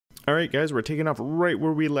All right, guys, we're taking off right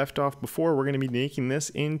where we left off before. We're going to be making this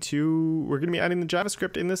into, we're going to be adding the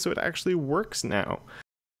JavaScript in this so it actually works now.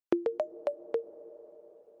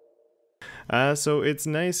 So it's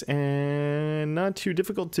nice and not too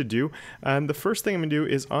difficult to do. The first thing I'm going to do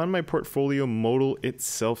is on my portfolio modal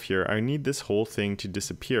itself here, I need this whole thing to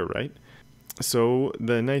disappear, right? So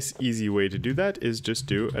the nice easy way to do that is just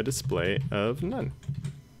do a display of none.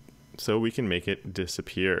 So we can make it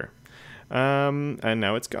disappear. And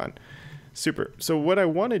now it's gone. Super. So what I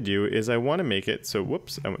want to do is I want to make it so,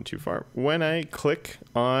 whoops, I went too far. When I click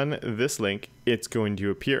on this link, it's going to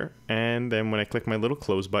appear. And then when I click my little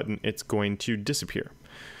close button, it's going to disappear.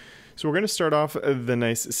 So we're going to start off the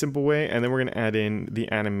nice simple way, and then we're going to add in the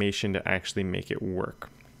animation to actually make it work.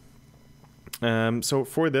 So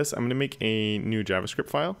for this, I'm going to make a new JavaScript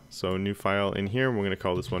file. So new file in here, we're going to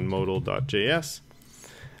call this one modal.js.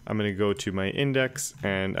 I'm going to go to my index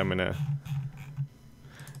and I'm going to,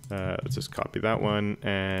 let's just copy that one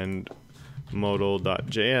and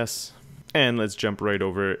modal.js. And let's jump right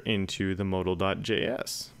over into the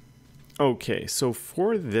modal.js. Okay, so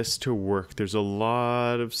for this to work, there's a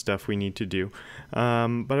lot of stuff we need to do, but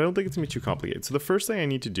I don't think it's going to be too complicated. So the first thing I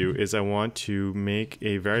need to do is I want to make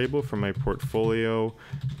a variable for my portfolio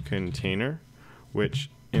container, which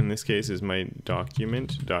in this case is my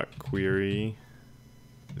document.query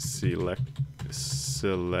selector,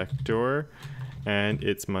 and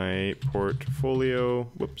it's my portfolio,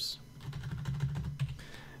 whoops,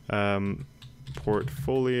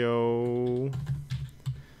 portfolio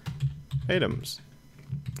items.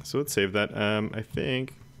 So let's save that. I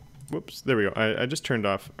think, whoops, there we go. I just turned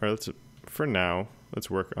off, or let's, for now, let's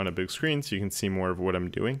work on a big screen so you can see more of what I'm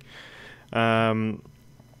doing.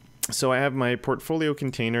 So I have my portfolio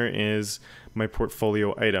container is my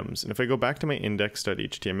portfolio items. And if I go back to my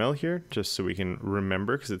index.html here, just so we can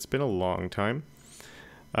remember, because it's been a long time,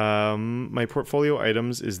 my portfolio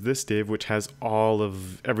items is this div which has all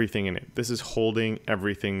of everything in it. This is holding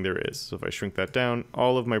everything there is. So if I shrink that down,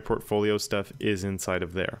 all of my portfolio stuff is inside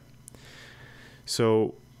of there.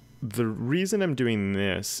 So the reason I'm doing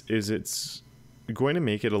this is it's going to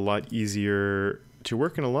make it a lot easier to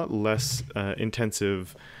work and a lot less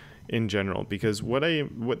intensive in general, because what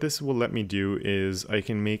this will let me do is I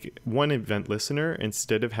can make one event listener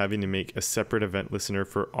instead of having to make a separate event listener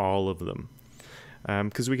for all of them.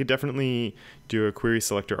 Because we could definitely do a query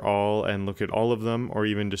selector all and look at all of them, or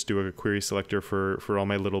even just do a query selector for all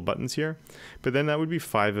my little buttons here. But then that would be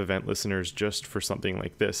 5 event listeners just for something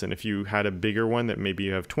like this. And if you had a bigger one that maybe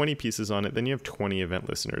you have 20 pieces on it, then you have 20 event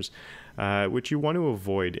listeners, which you want to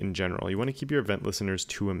avoid in general. You want to keep your event listeners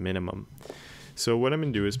to a minimum. So what I'm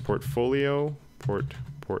going to do is portfolio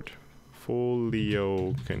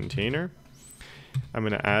container. I'm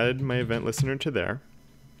going to add my event listener to there.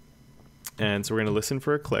 And so we're going to listen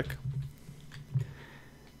for a click.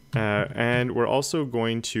 And we're also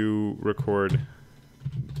going to record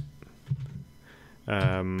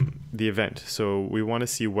the event. So we want to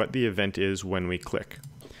see what the event is when we click.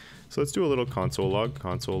 So let's do a little console log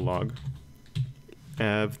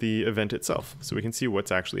of the event itself, so we can see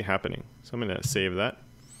what's actually happening. So I'm going to save that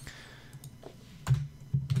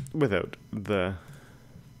without the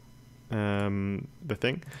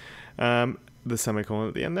thing, the semicolon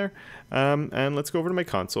at the end there, and let's go over to my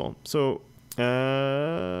console. So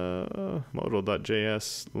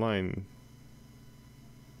modal.js line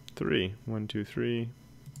 3, 1, 2, 3.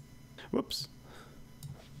 Whoops.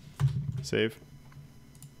 Save.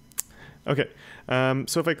 Okay,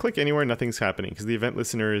 so if I click anywhere, nothing's happening because the event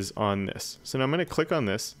listener is on this. So now I'm going to click on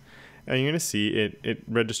this, and you're going to see it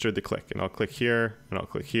registered the click. And I'll click here, and I'll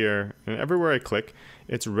click here, and everywhere I click,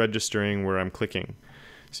 it's registering where I'm clicking.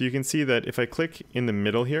 So you can see that if I click in the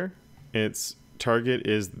middle here, its target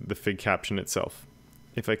is the fig caption itself.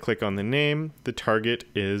 If I click on the name, the target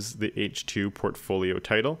is the H2 portfolio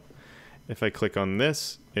title. If I click on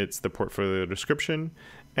this, it's the portfolio description.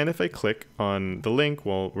 And if I click on the link,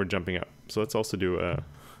 well, we're jumping up. So let's also do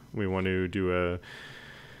we want to do a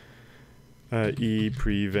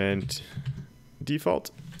ePrevent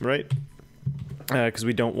default, right? Because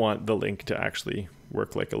we don't want the link to actually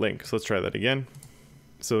work like a link. So let's try that again.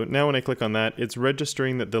 So now when I click on that, it's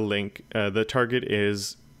registering that the link, the target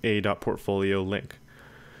is a.portfolio link.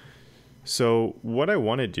 So what I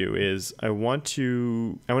want to do is I want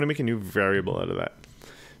to make a new variable out of that.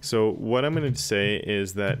 So what I'm going to say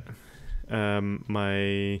is that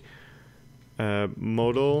my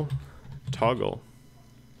modal toggle.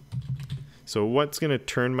 So what's going to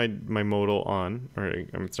turn my modal on, or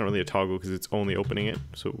it's not really a toggle because it's only opening it.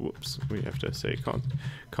 So whoops, we have to say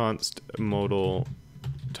const modal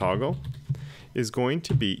toggle is going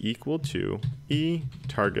to be equal to e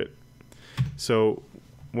target So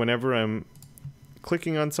whenever I'm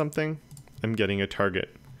clicking on something, I'm getting a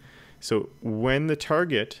target. So when the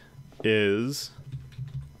target is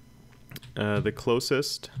the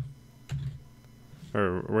closest,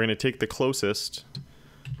 or we're going to take the closest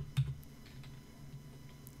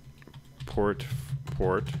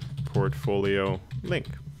portfolio link.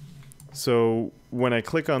 So when I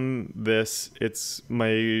click on this, it's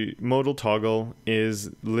my modal toggle is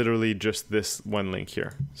literally just this one link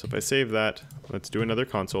here. So if I save that, let's do another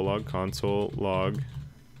console log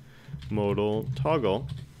modal toggle.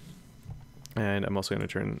 And I'm also going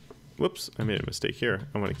to turn, whoops, I made a mistake here.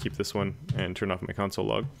 I want to keep this one and turn off my console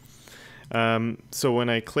log. So when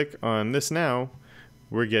I click on this now,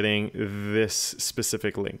 we're getting this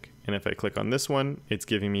specific link. And if I click on this one, it's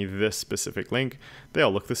giving me this specific link. They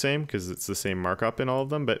all look the same because it's the same markup in all of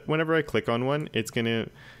them. But whenever I click on one, it's going to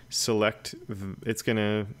select,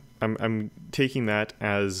 I'm taking that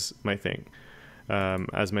as my thing,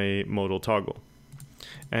 as my modal toggle.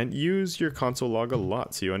 And use your console log a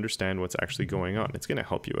lot so you understand what's actually going on. It's going to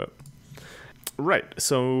help you out. Right,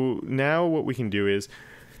 so now what we can do is,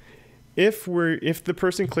 if the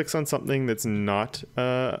person clicks on something that's not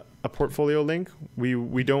a portfolio link,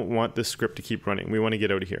 we don't want the script to keep running. We want to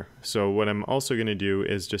get out of here. So what I'm also going to do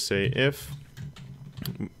is just say if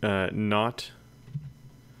not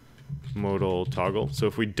modal toggle. So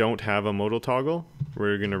if we don't have a modal toggle,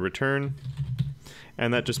 we're going to return,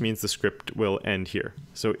 and that just means the script will end here.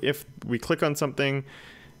 So if we click on something,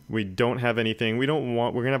 we don't have anything, we're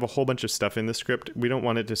going to have a whole bunch of stuff in the script. We don't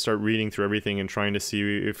want it to start reading through everything and trying to see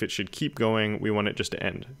if it should keep going. We want it just to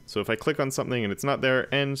end. So if I click on something and it's not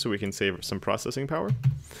there, end, so we can save some processing power.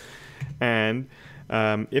 And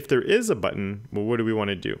if there is a button, well, what do we want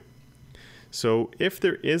to do? So if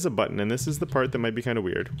there is a button, and this is the part that might be kind of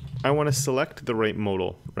weird, I want to select the right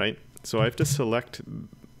modal, right? So I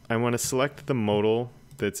want to select the modal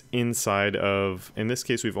that's inside of, in this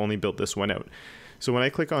case, we've only built this one out. So when I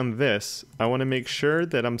click on this, I want to make sure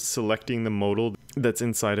that I'm selecting the modal that's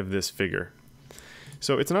inside of this figure.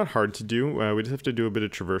 So it's not hard to do. We just have to do a bit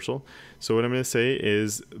of traversal. So what I'm going to say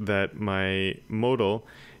is that my modal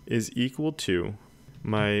is equal to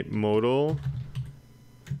my modal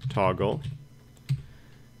toggle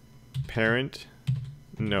parent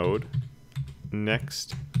node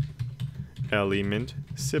next element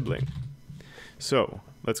sibling. So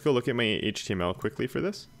let's go look at my HTML quickly for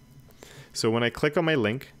this. So when I click on my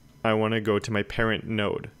link, I want to go to my parent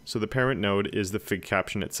node. So the parent node is the fig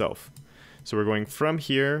caption itself. So we're going from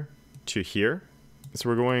here to here. So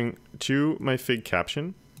we're going to my fig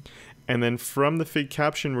caption. And then from the fig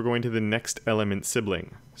caption, we're going to the next element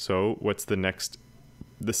sibling. So what's the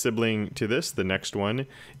sibling to this? The next one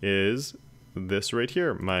is this right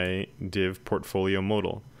here, my div portfolio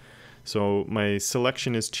modal. So my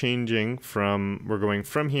selection is changing from, we're going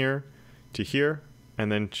from here to here, and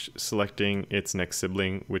then selecting its next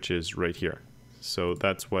sibling, which is right here. So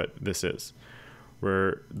that's what this is,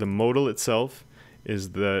 where the modal itself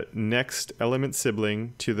is the next element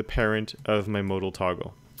sibling to the parent of my modal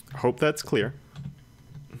toggle. I hope that's clear.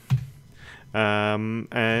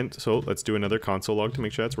 And so let's do another console log to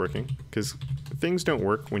make sure that's working, because things don't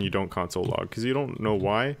work when you don't console log, because you don't know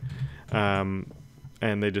why. And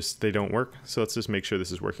they don't work. So let's just make sure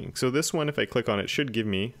this is working. So this one, if I click on it, should give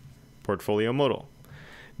me portfolio modal.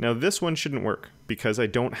 Now this one shouldn't work because I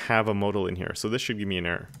don't have a modal in here. So this should give me an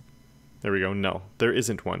error. There we go. No, there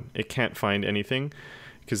isn't one. It can't find anything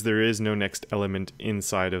because there is no next element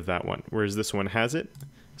inside of that one. Whereas this one has it.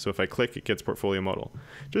 So if I click, it gets portfolio modal.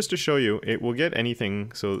 Just to show you, it will get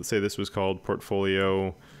anything. So let's say this was called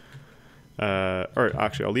portfolio, or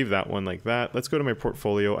actually I'll leave that one like that. Let's go to my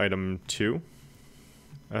portfolio item 2.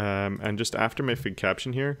 And just after my fig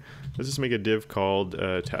caption here, let's just make a div called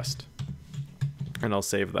test. And I'll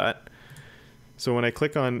save that. So when I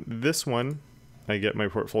click on this one, I get my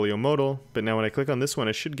portfolio modal. But now when I click on this one,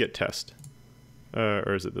 I should get test.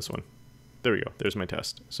 Or is it this one? There we go. There's my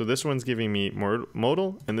test. So this one's giving me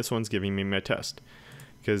modal, and this one's giving me my test.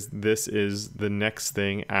 Because this is the next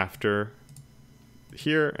thing after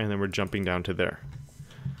here, and then we're jumping down to there.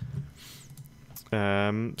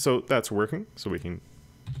 So that's working. So we can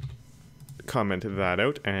comment that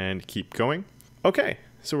out and keep going. Okay,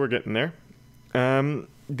 so we're getting there.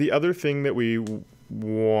 The other thing that we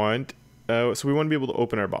want, so we want to be able to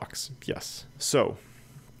open our box. Yes. So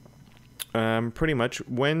pretty much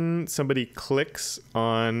when somebody clicks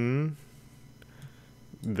on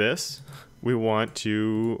this, we want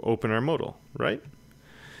to open our modal, right?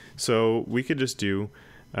 So we could just do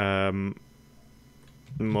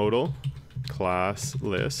modal class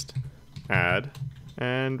list add,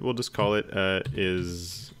 and we'll just call it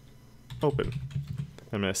is open.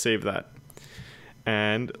 I'm going to save that.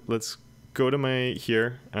 And let's go to my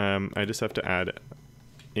here. I just have to add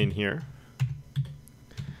in here.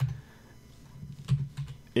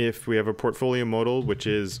 If we have a portfolio modal which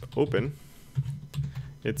is open,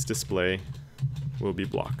 its display will be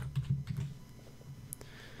block.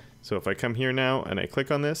 So if I come here now and I click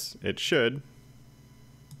on this, it should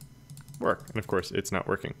work. And of course, it's not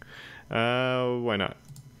working. Why not?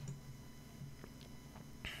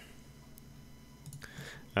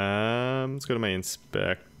 Let's go to my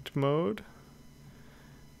inspect mode.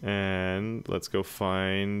 And let's go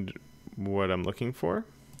find what I'm looking for.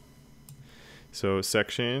 So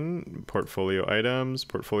section, portfolio items,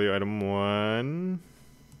 portfolio item 1,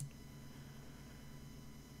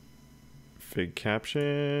 fig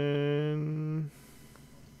caption.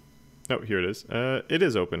 Oh, here it is. It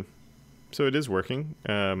is open. So it is working.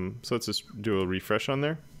 So let's just do a refresh on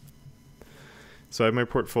there. So I have my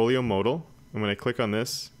portfolio modal, and when I click on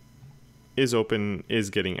this, is open is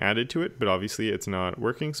getting added to it, but obviously it's not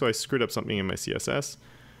working. So I screwed up something in my CSS.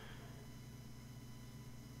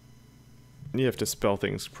 You have to spell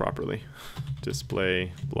things properly.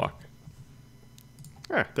 Display block.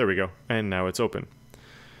 Ah, there we go. And now it's open.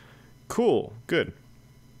 Cool, good.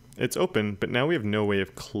 It's open, but now we have no way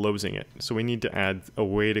of closing it. So we need to add a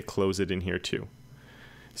way to close it in here too.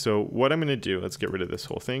 So what I'm going to do, let's get rid of this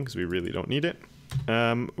whole thing because we really don't need it.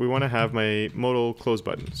 We want to have my modal close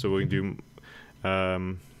button. So we can do,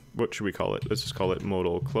 what should we call it? Let's just call it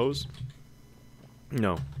modal close.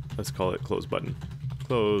 No, let's call it close button.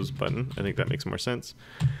 Close button. I think that makes more sense.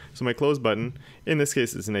 So my close button, in this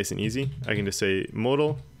case, is nice and easy. I can just say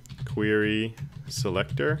modal query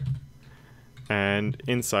selector. And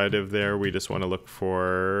inside of there, we just want to look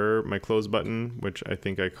for my close button, which I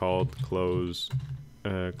think I called close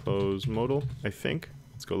modal, I think.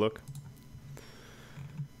 Let's go look.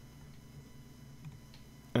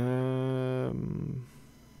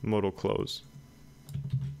 Modal close.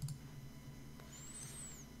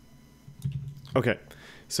 Okay,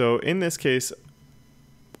 so in this case,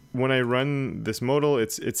 when I run this modal,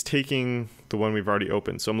 it's taking the one we've already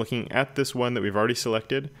opened. So I'm looking at this one that we've already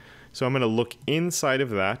selected. So I'm going to look inside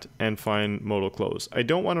of that and find modal close. I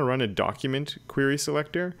don't want to run a document query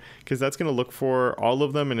selector because that's going to look for all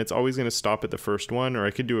of them and it's always going to stop at the first one, or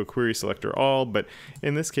I could do a query selector all, but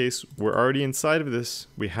in this case, we're already inside of this.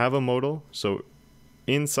 We have a modal. So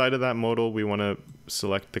inside of that modal, we want to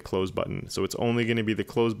select the close button. So it's only going to be the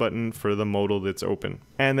close button for the modal that's open.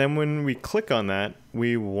 And then when we click on that,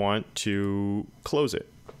 we want to close it.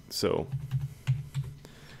 So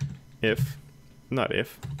we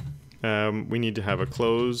need to have a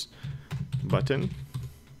close button,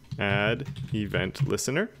 add event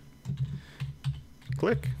listener,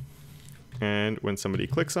 click, and when somebody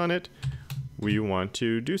clicks on it, we want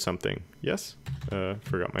to do something. Yes,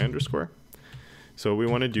 forgot my underscore. So we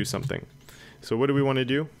want to do something. So what do we want to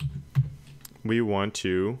do? We want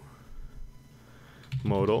to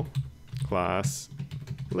modal class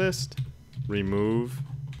list remove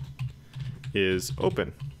is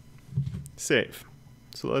open. Save.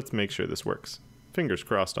 So let's make sure this works. Fingers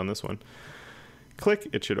crossed on this one. Click,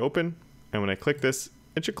 it should open. And when I click this,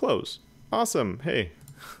 it should close. Awesome. Hey,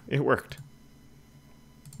 it worked.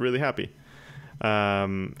 Really happy.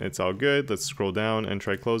 It's all good. Let's scroll down and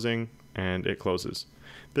try closing, and it closes.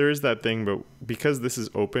 There is that thing, but because this is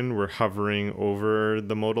open, we're hovering over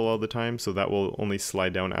the modal all the time, so that will only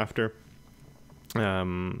slide down after.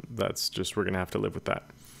 That's just, we're going to have to live with that.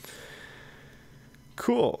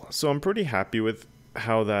 Cool. So I'm pretty happy with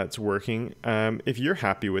how that's working. If you're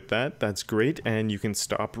happy with that, that's great, and you can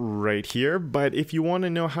stop right here. But if you want to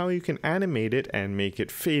know how you can animate it and make it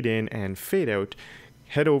fade in and fade out,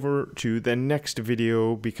 head over to the next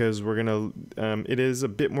video, because we're gonna it is a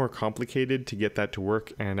bit more complicated to get that to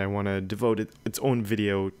work, and I want to devote its own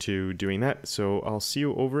video to doing that. So I'll see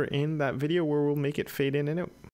you over in that video where we'll make it fade in and out.